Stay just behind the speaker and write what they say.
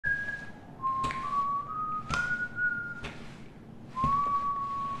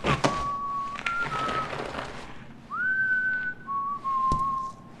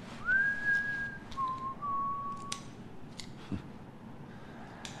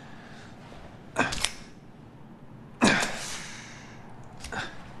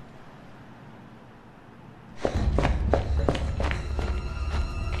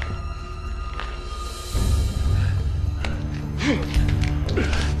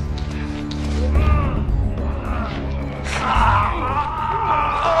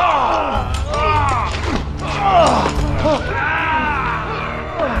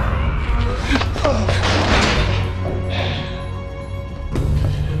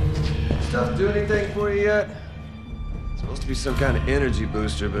Stuff do anything for you yet? It's supposed to be some kind of energy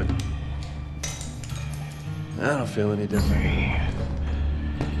booster, but I don't feel any different.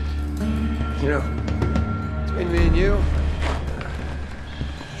 You know, between me and you, I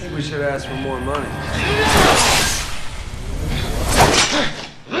think we should ask for more money.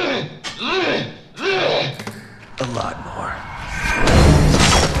 A lot more.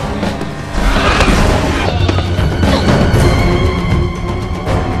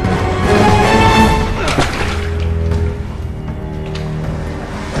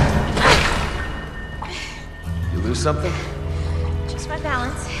 You lose something? Just my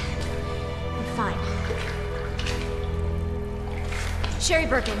balance. I'm fine. Sherry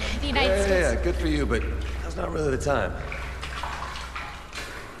Birkin, the United States. Yeah, good for you, but that's not really the time.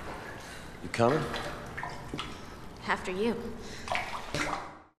 You coming? After you.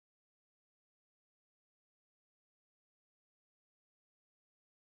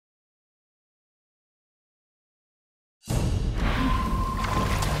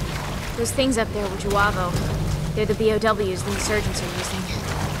 Those things up there were Juavo. They're the BOWs the insurgents are using.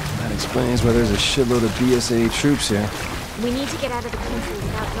 That explains why there's a shitload of BSAA troops here. We need to get out of the country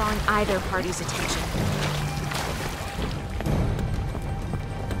without drawing either party's attention.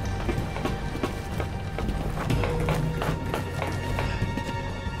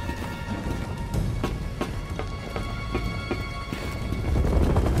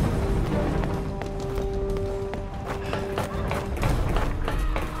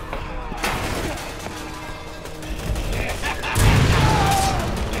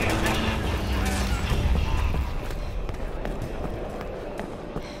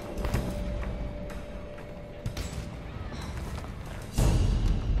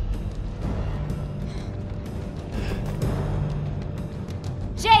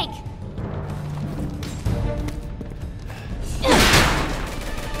 Jake!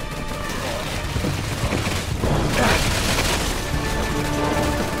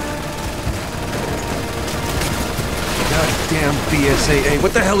 Goddamn BSAA,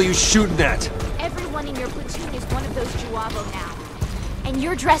 what the hell are you shooting at? Everyone in your platoon is one of those Juavo now. And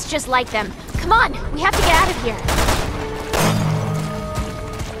you're dressed just like them. Come on, we have to get out of here.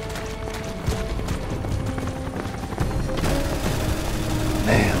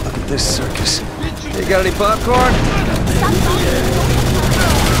 Man, look at this circus. You got any popcorn?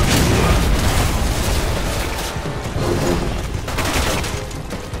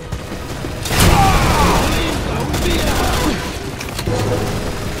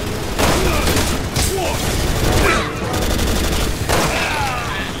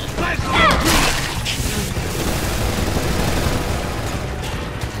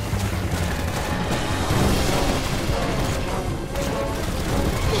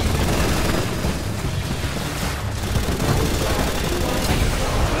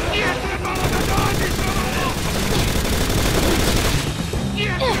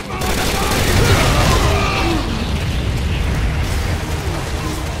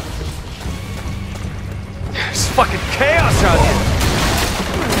 There's fucking chaos out here!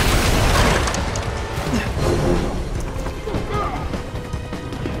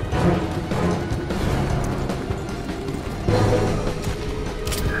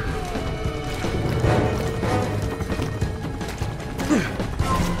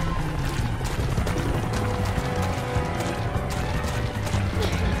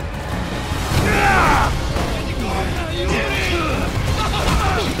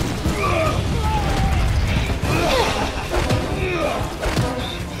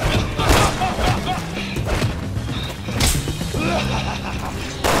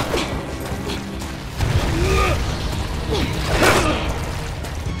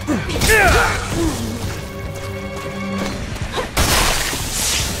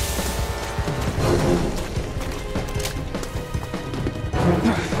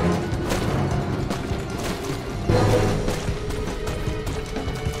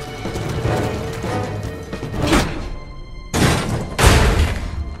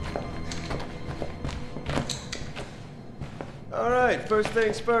 Alright, first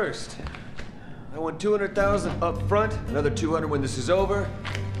things first. I want 200,000 up front, another 200 when this is over.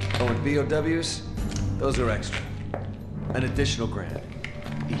 I want BOWs, those are extra. An additional grand,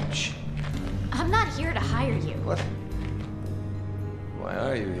 each. I'm not here to hire you. What? Why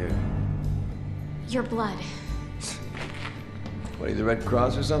are you here? Your blood. What, are you the Red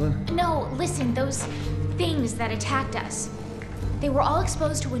Cross or something? No, listen, those things that attacked us. They were all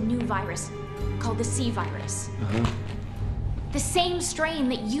exposed to a new virus called the C virus. The same strain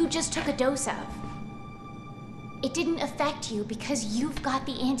that you just took a dose of. It didn't affect you because you've got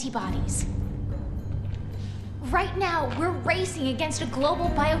the antibodies. Right now, we're racing against a global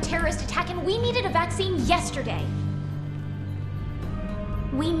bioterrorist attack, and we needed a vaccine yesterday.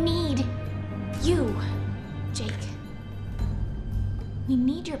 We need you, Jake. We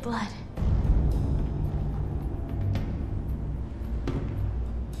need your blood.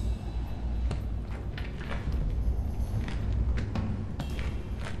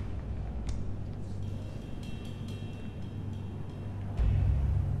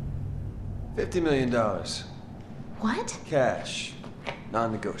 $50 million. What? Cash.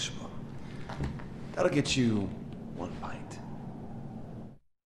 Non-negotiable. That'll get you one pint.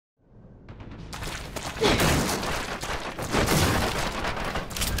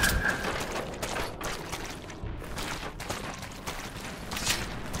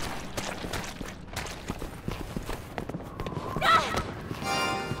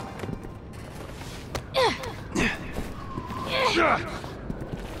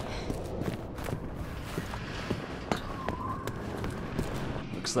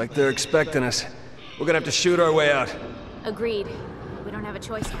 Looks like they're expecting us. We're gonna have to shoot our way out. Agreed. We don't have a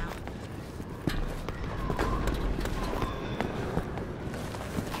choice now.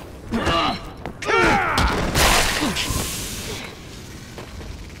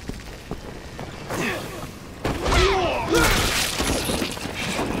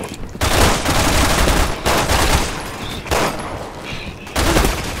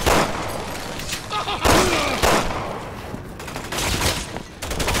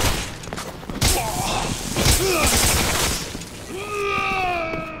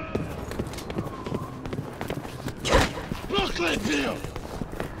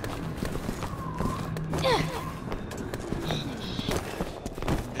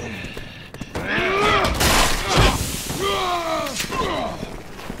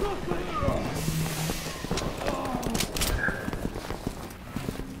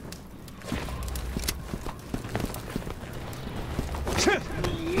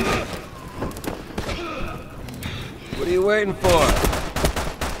 What are you waiting for? Do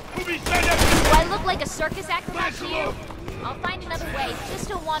I look like a circus acrobat to you? I'll find another way, just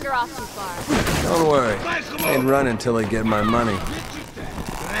don't wander off too far. Don't worry. I ain't running until I get my money.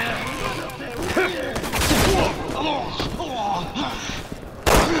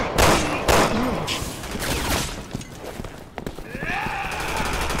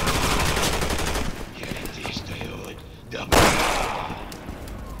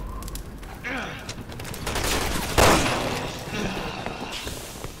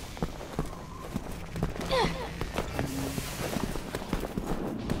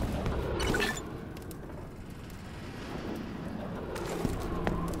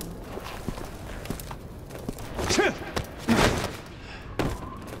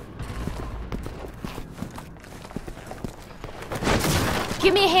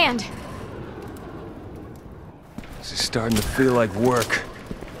 Give me a hand. This is starting to feel like work.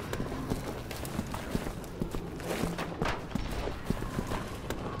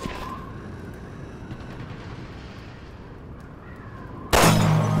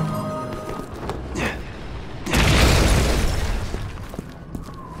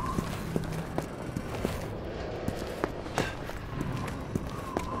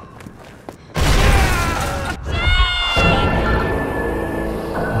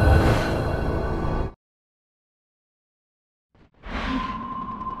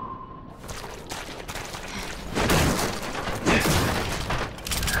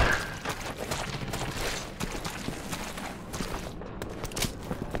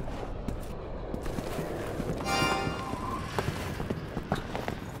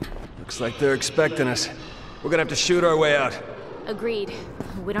 Looks like they're expecting us. We're gonna have to shoot our way out. Agreed.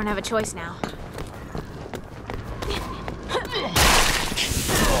 We don't have a choice now.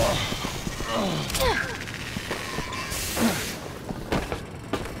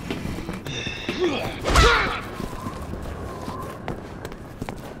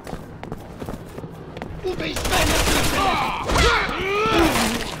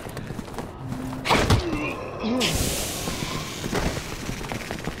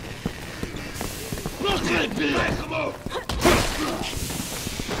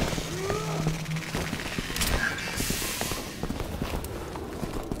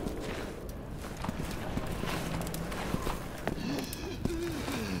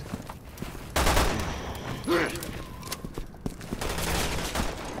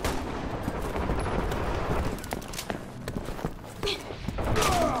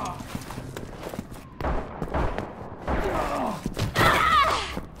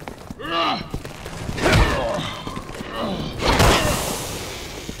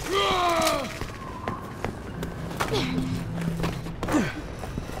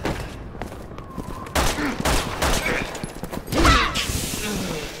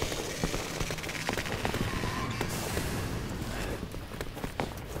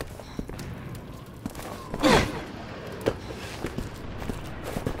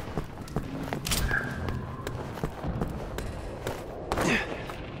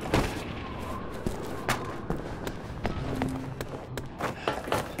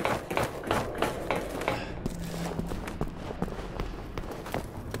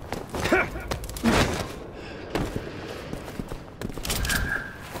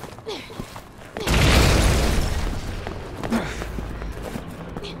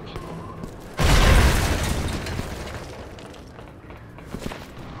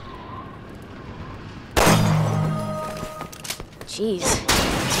 Jeez,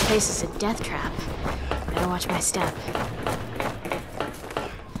 this place is a death trap. Better watch my step.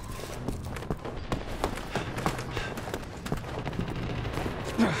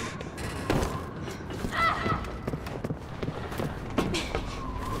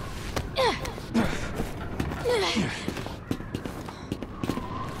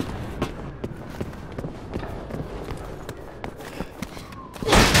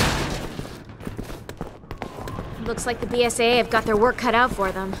 Looks like the BSAA have got their work cut out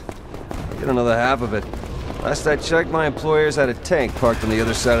for them. You don't know the half of it. Last I checked, my employers had a tank parked on the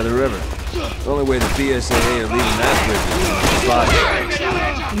other side of the river. The only way the BSAA are leaving that bridge is by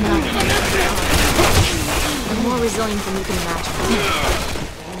They're more resilient than you can imagine.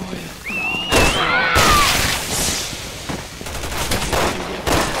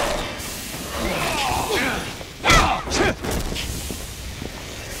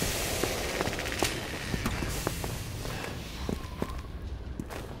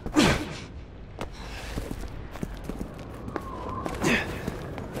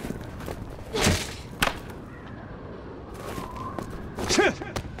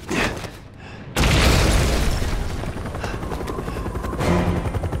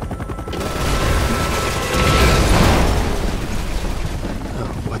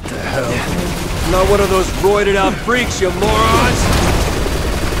 Not one of those roided out freaks, you morons!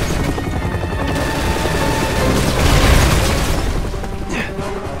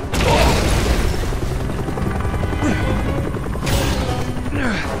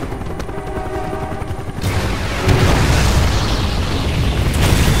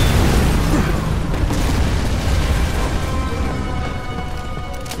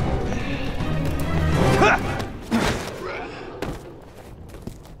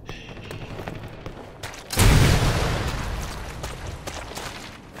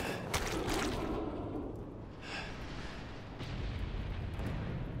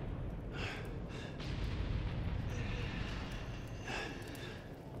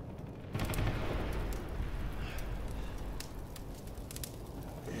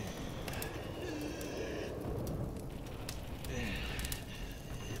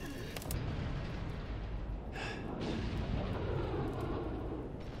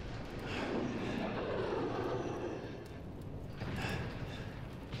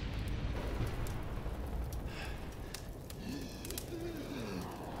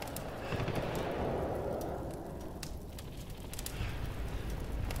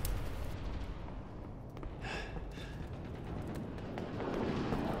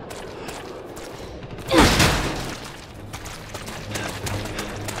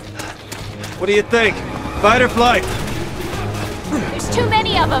 What do you think? Fight or flight? There's too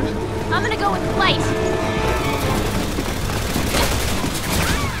many of them. I'm gonna go with flight.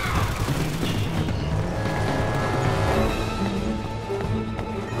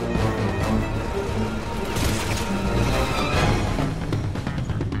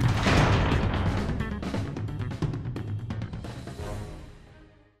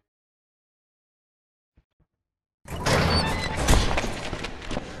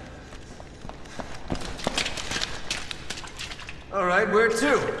 All right, where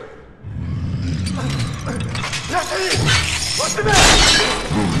to? What's the matter?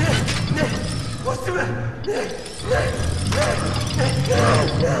 What's the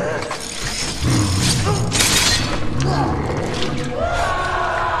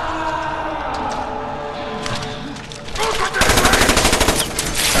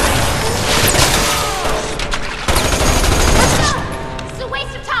It's a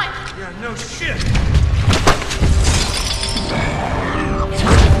waste of time. Yeah, no shit.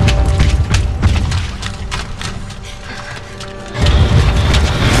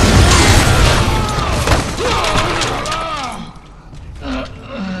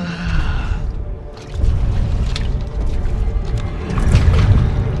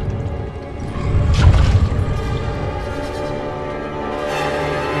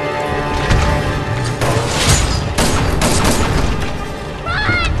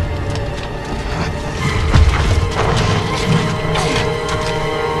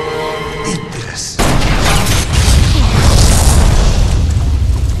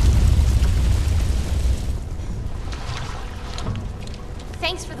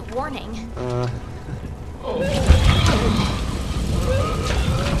 Thanks for the warning.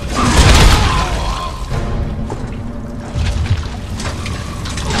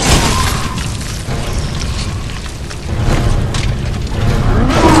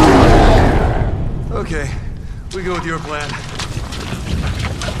 Okay, we go with your plan.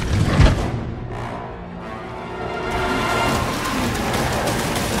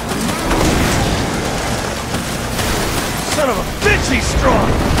 Son of a bitch! strong!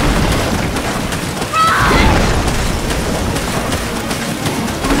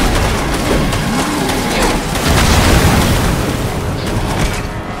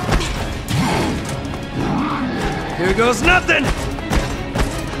 Here goes nothing!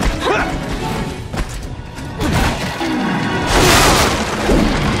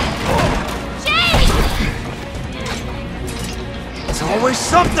 There's always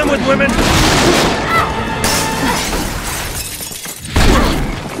something with women!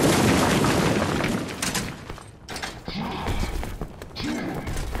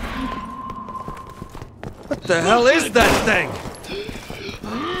 What the hell is that thing?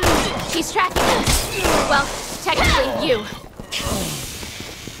 She's tracking us. Well, technically, you.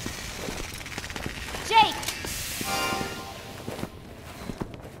 Jake!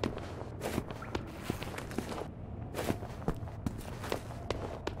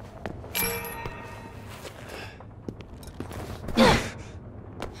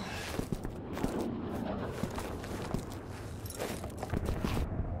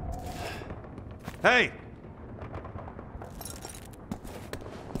 Hey!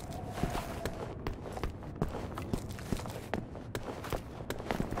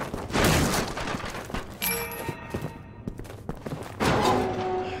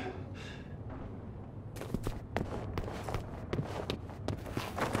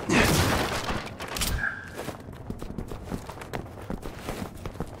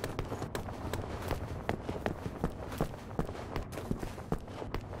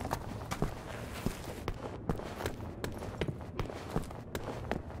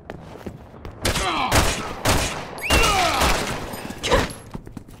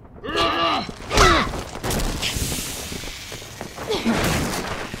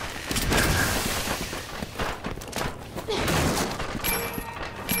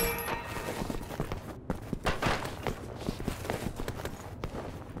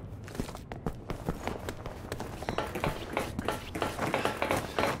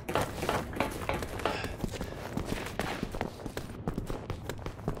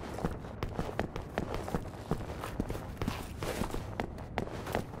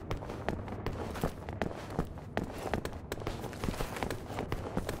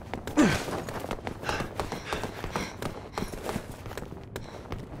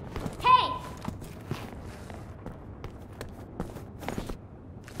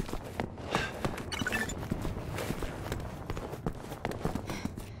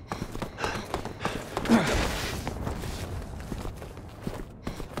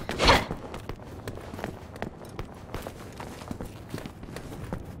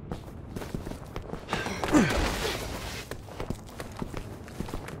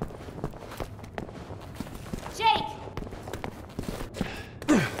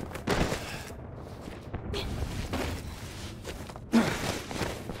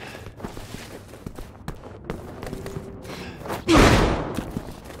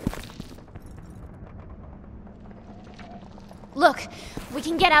 Look, we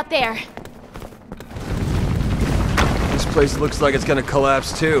can get out there. This place looks like it's gonna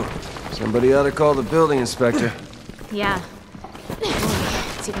collapse too. Somebody ought to call the building inspector. Yeah. Boy,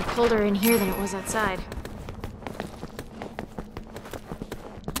 it's even colder in here than it was outside.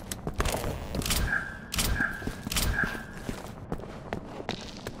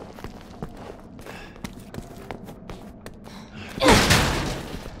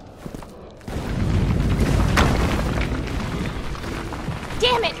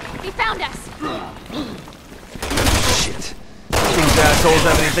 Damn it! They found us! Shit. These assholes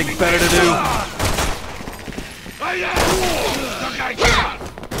have anything better to do?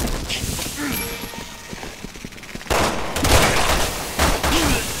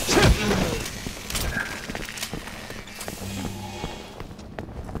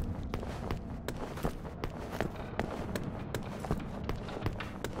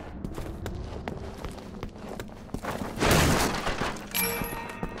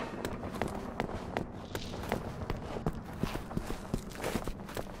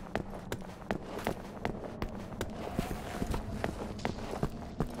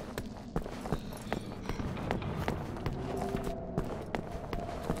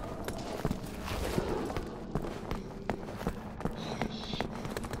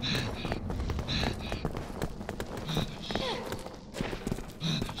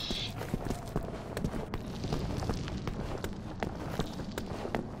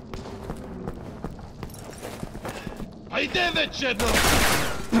 Йди відчину!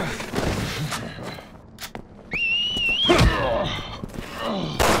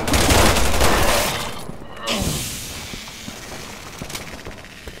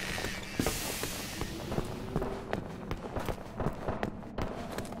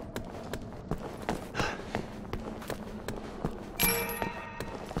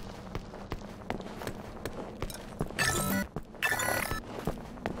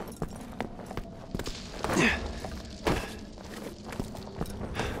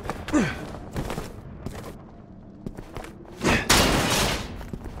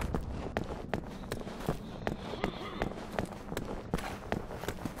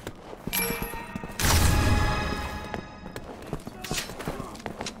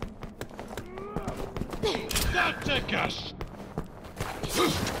 Zaczekasz!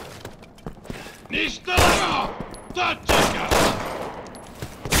 Niż daleko! Zaczekasz!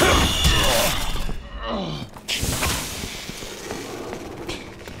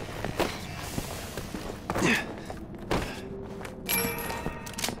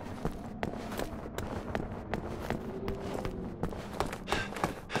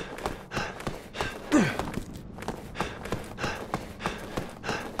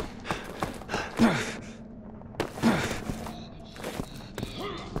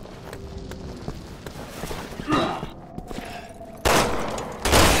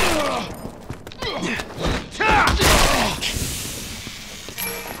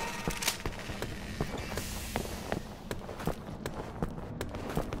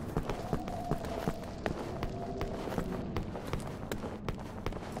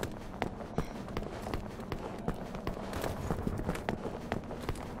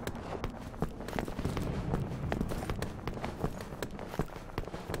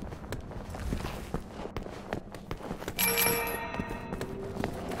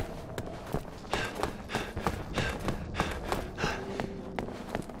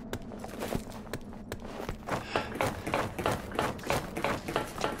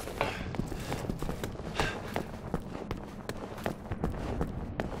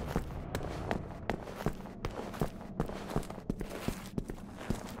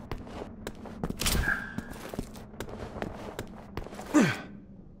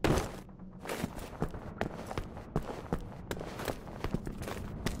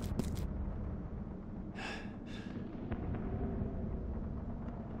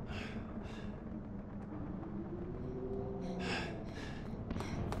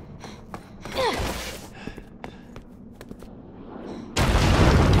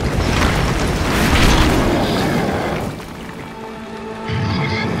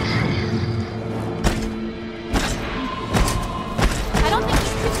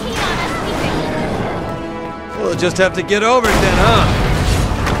 We'll just have to get over it then, huh?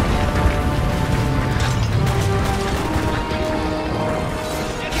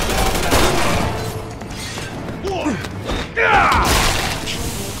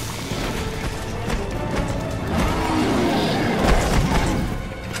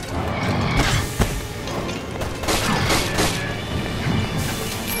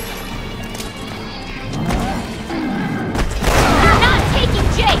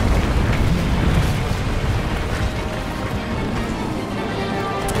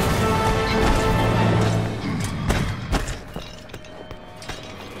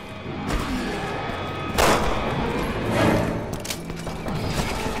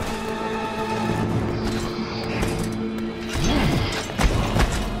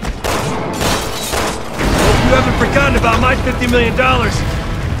 You haven't forgotten about my $50 million.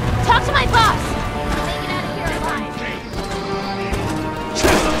 Talk to my boss! I'll make it out of here alive.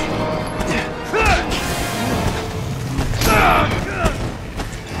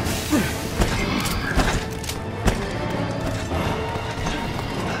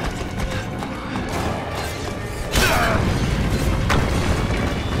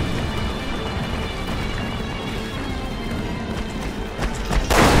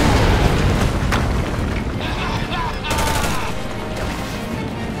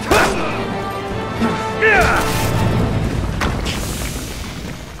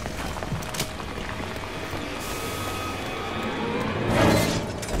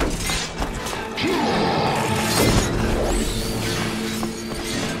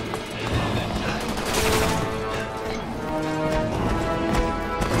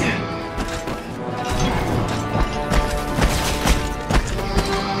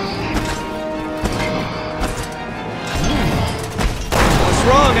 What's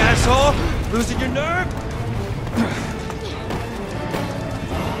wrong, asshole? Losing your nerve?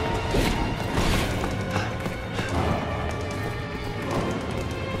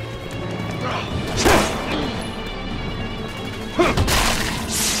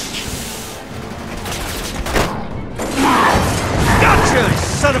 Gotcha, you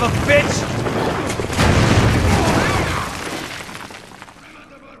son of a bitch!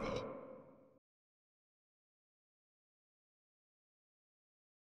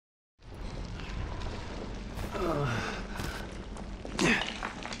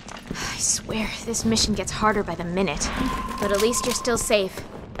 I swear, this mission gets harder by the minute. But at least you're still safe.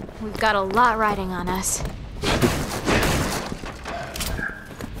 We've got a lot riding on us.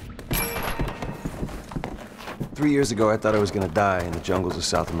 3 years ago, I thought I was gonna die in the jungles of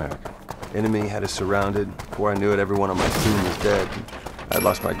South America. Enemy had us surrounded. Before I knew it, everyone on my team was dead. I'd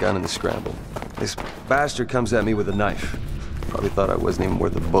lost my gun in the scramble. This bastard comes at me with a knife. Probably thought I wasn't even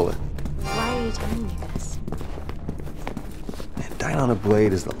worth a bullet. Why are you telling me this? Dying on a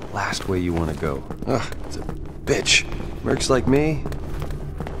blade is the last way you want to go. Ugh, it's a bitch. Mercs like me,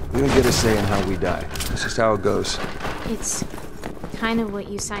 we don't get a say in how we die. That's just how it goes. It's kind of what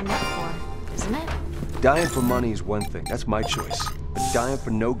you signed up for, isn't it? Dying for money is one thing. That's my choice. But dying for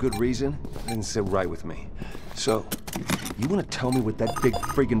no good reason doesn't sit right with me. So, you want to tell me what that big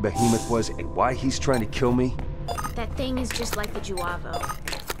friggin' behemoth was and why he's trying to kill me? That thing is just like the Juavo,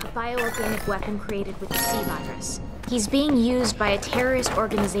 a bioorganic weapon created with the C virus. He's being used by a terrorist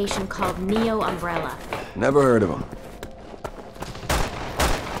organization called Neo Umbrella. Never heard of him.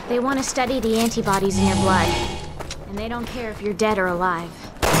 They want to study the antibodies in your blood, and they don't care if you're dead or alive.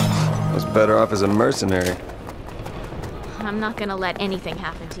 I was better off as a mercenary. I'm not gonna let anything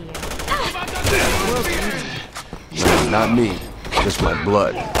happen to you. No, not me. Just my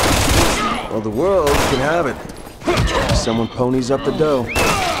blood. Well, the world can have it. Someone ponies up the dough.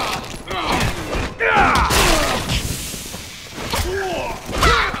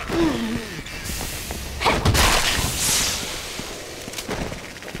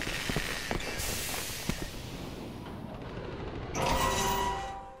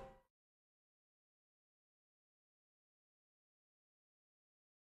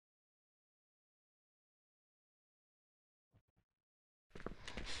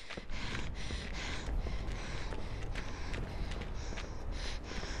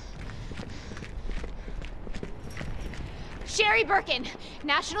 Sherry Birkin,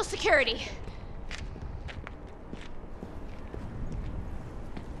 National Security.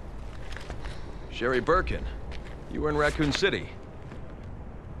 Sherry Birkin, you were in Raccoon City.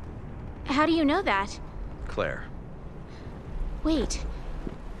 How do you know that? Claire, Wait,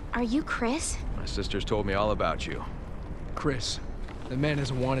 are you Chris? my sisters told me all about you. Chris, the man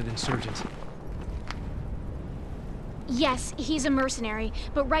is a wanted insurgent. Yes, he's a mercenary,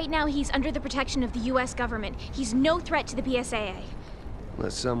 but right now he's under the protection of the US government. He's no threat to the PSAA.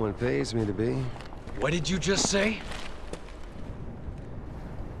 Unless someone pays me to be. What did you just say?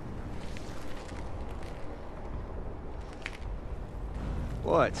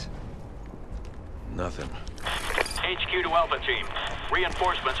 What? Nothing. HQ to Alpha Team.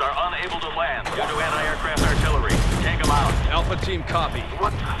 Reinforcements are unable to land due to anti-aircraft artillery. Take them out. Alpha Team, copy.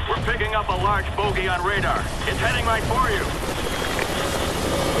 What? We're picking up a large bogey on radar. It's heading right for you.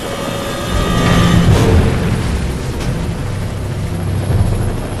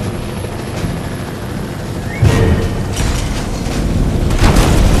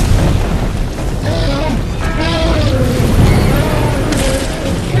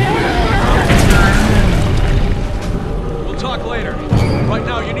 We'll talk later. Right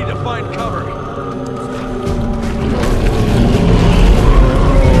now, you need to find cover.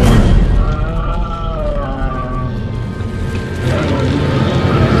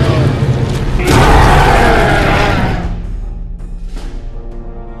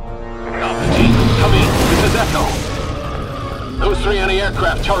 Alpha Team, come in. This is Echo. Those three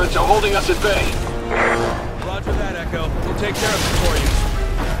anti-aircraft turrets are holding us at bay. Roger that, Echo. We'll take care of it for you.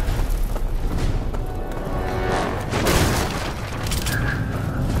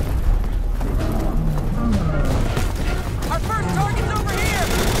 Our first target's over here!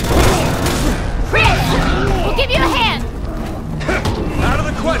 Chris! We'll give you a hand! Out of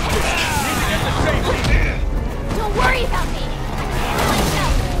the question! Need to get to safety! Don't worry about me!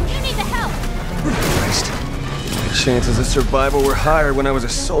 Myself! You need the help! Christ. The chances of survival were higher when I was a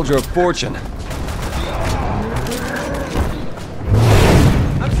soldier of fortune. I'm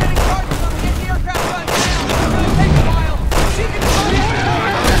setting targets on the anti-aircraft guns now! It's gonna take a while! She can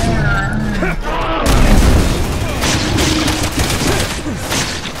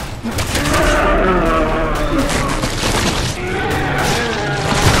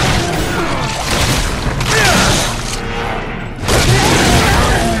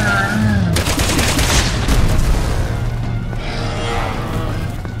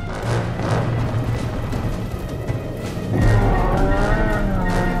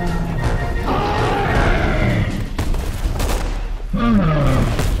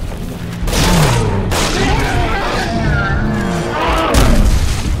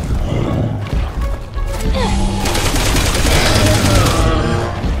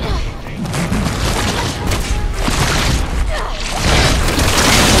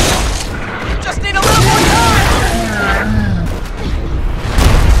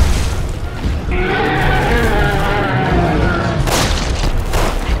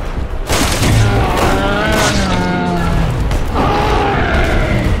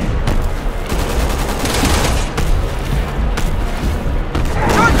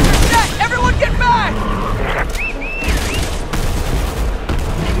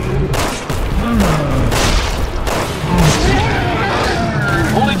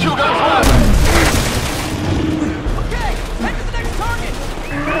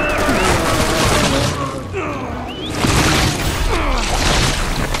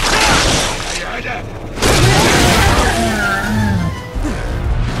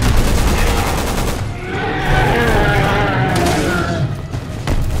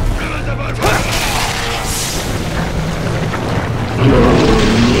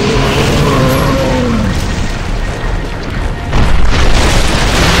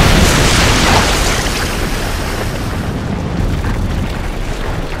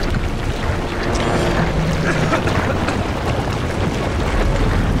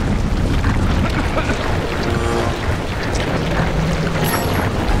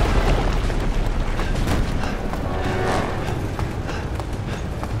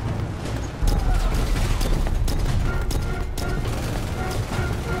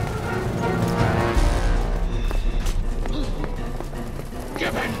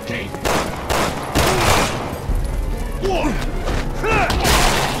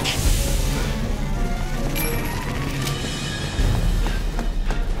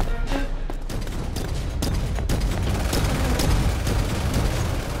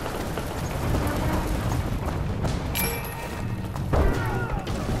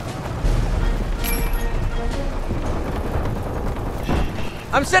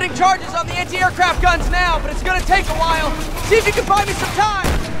I'm setting charges on the anti-aircraft guns now, but it's gonna take a while. See if you can buy me some time.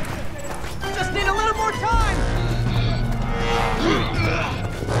 Just need a little more time.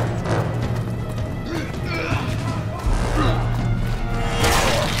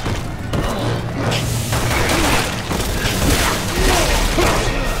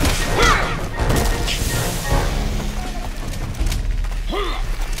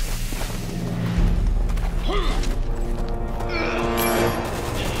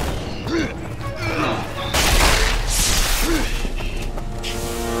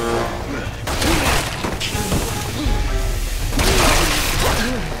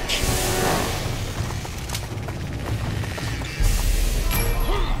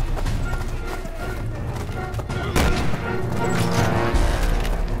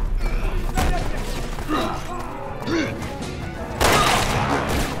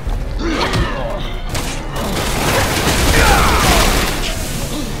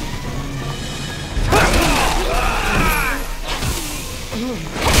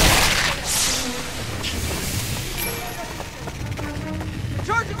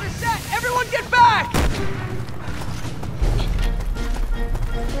 Charges are set! Everyone get back!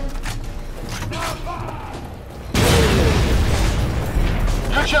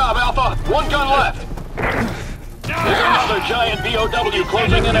 Good job, Alpha. One gun left. There's another giant BOW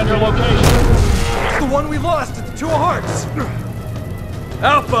closing in on your location. It's the one we lost at the Two of Hearts.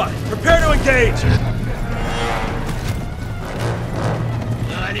 Alpha, prepare to engage.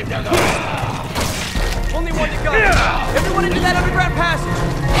 Only one to go. Everyone into that underground passage.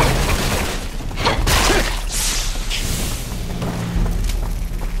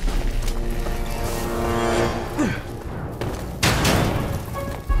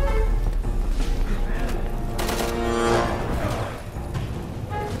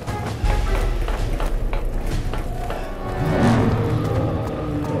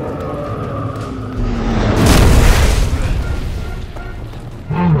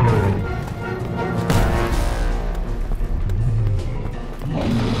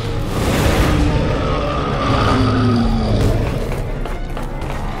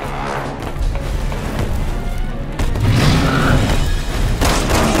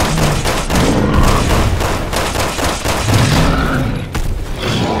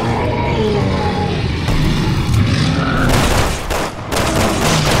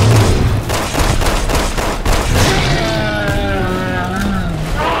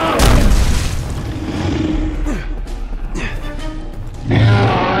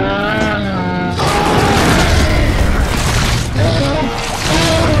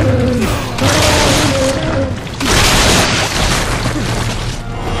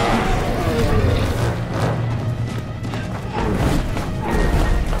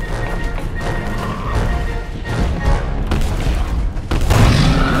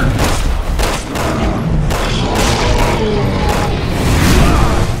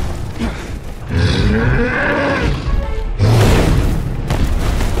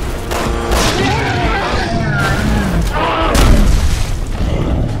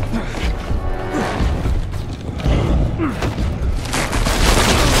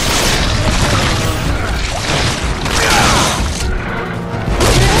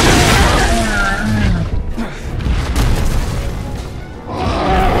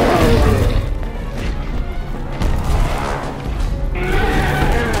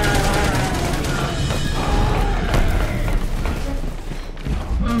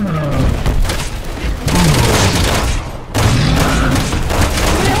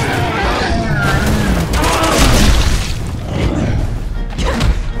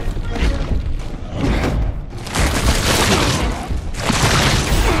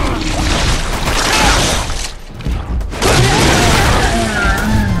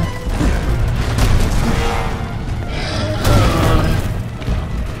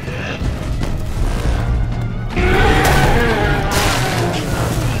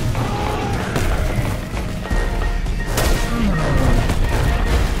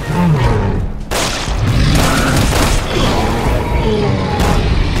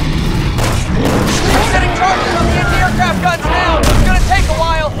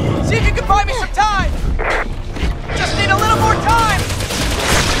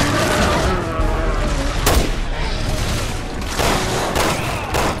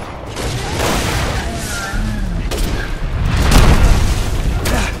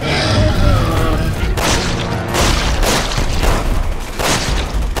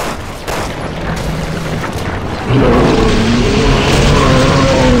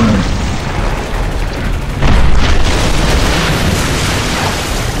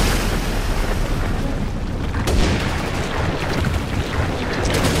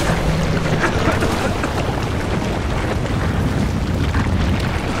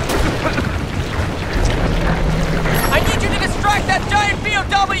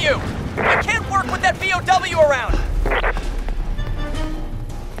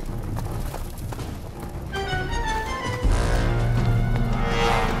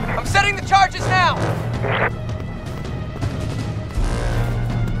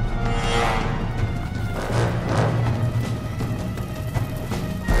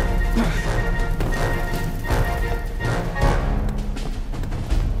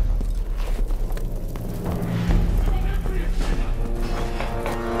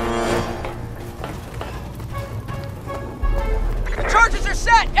 charges are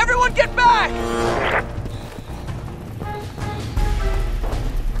set! Everyone get back!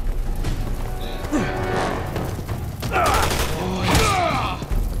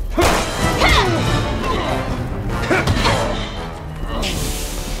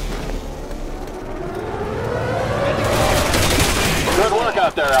 Good work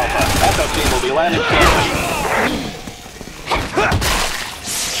out there, Alpha. Echo team will be landing shortly.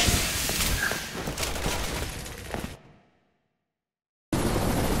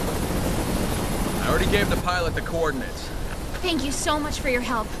 I already gave the pilot the coordinates. Thank you so much for your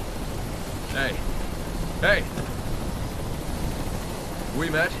help. Hey. Hey! We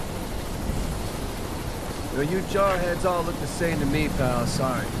met? Well, you jarheads all look the same to me, pal.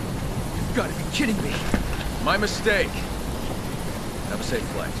 Sorry. You've got to be kidding me! My mistake. Have a safe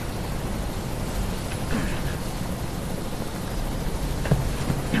flight.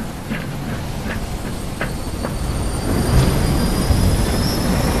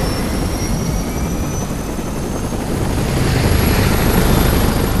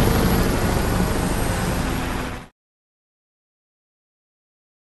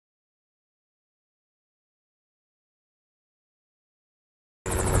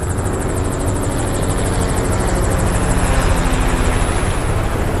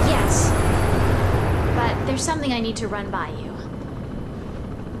 There's something I need to run by you.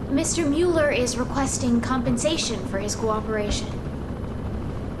 Mr. Mueller is requesting compensation for his cooperation.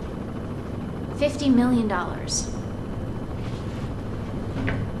 $50 million.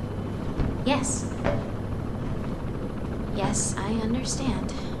 Yes. Yes, I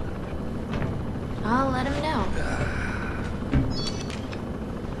understand. I'll let him know.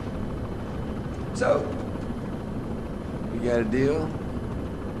 So, we got a deal?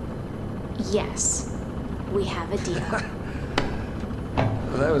 Yes. We have a deal.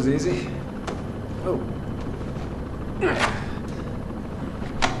 Well, that was easy. Oh.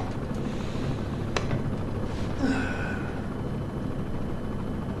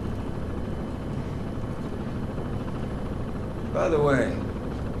 By the way,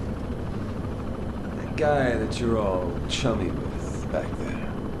 that guy that you're all chummy with back there.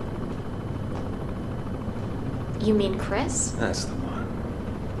 You mean Chris? That's the one.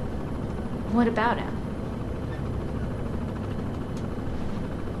 What about him?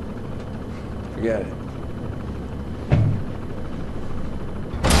 Forget it.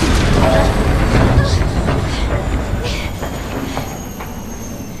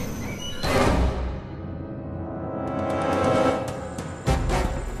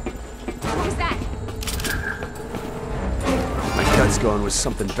 What was that? My gut's going with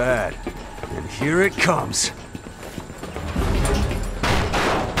something bad. And here it comes.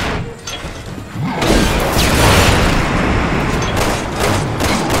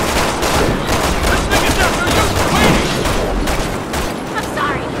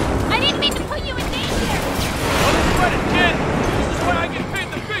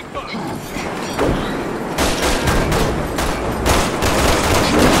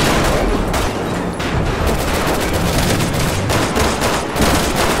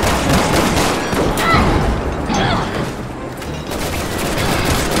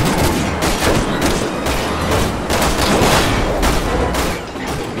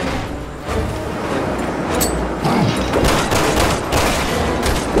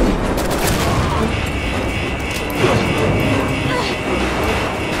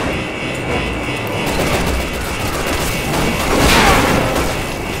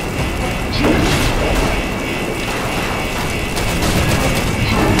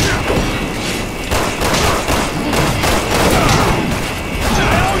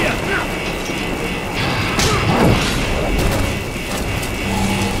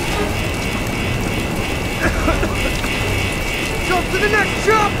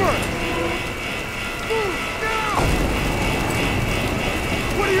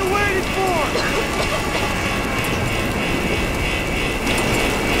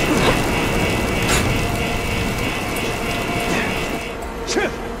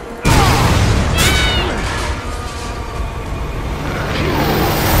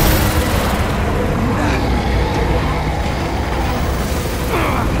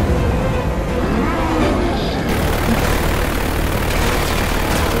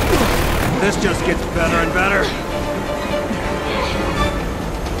 This just gets better and better.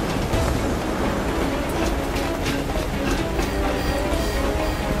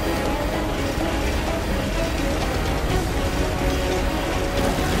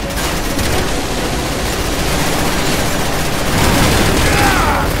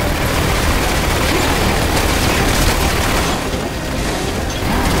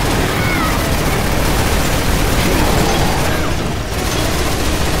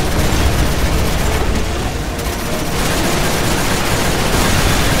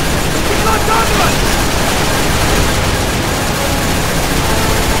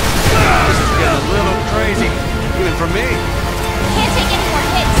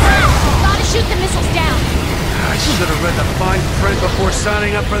 read the fine print before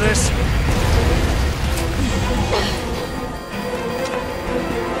signing up for this?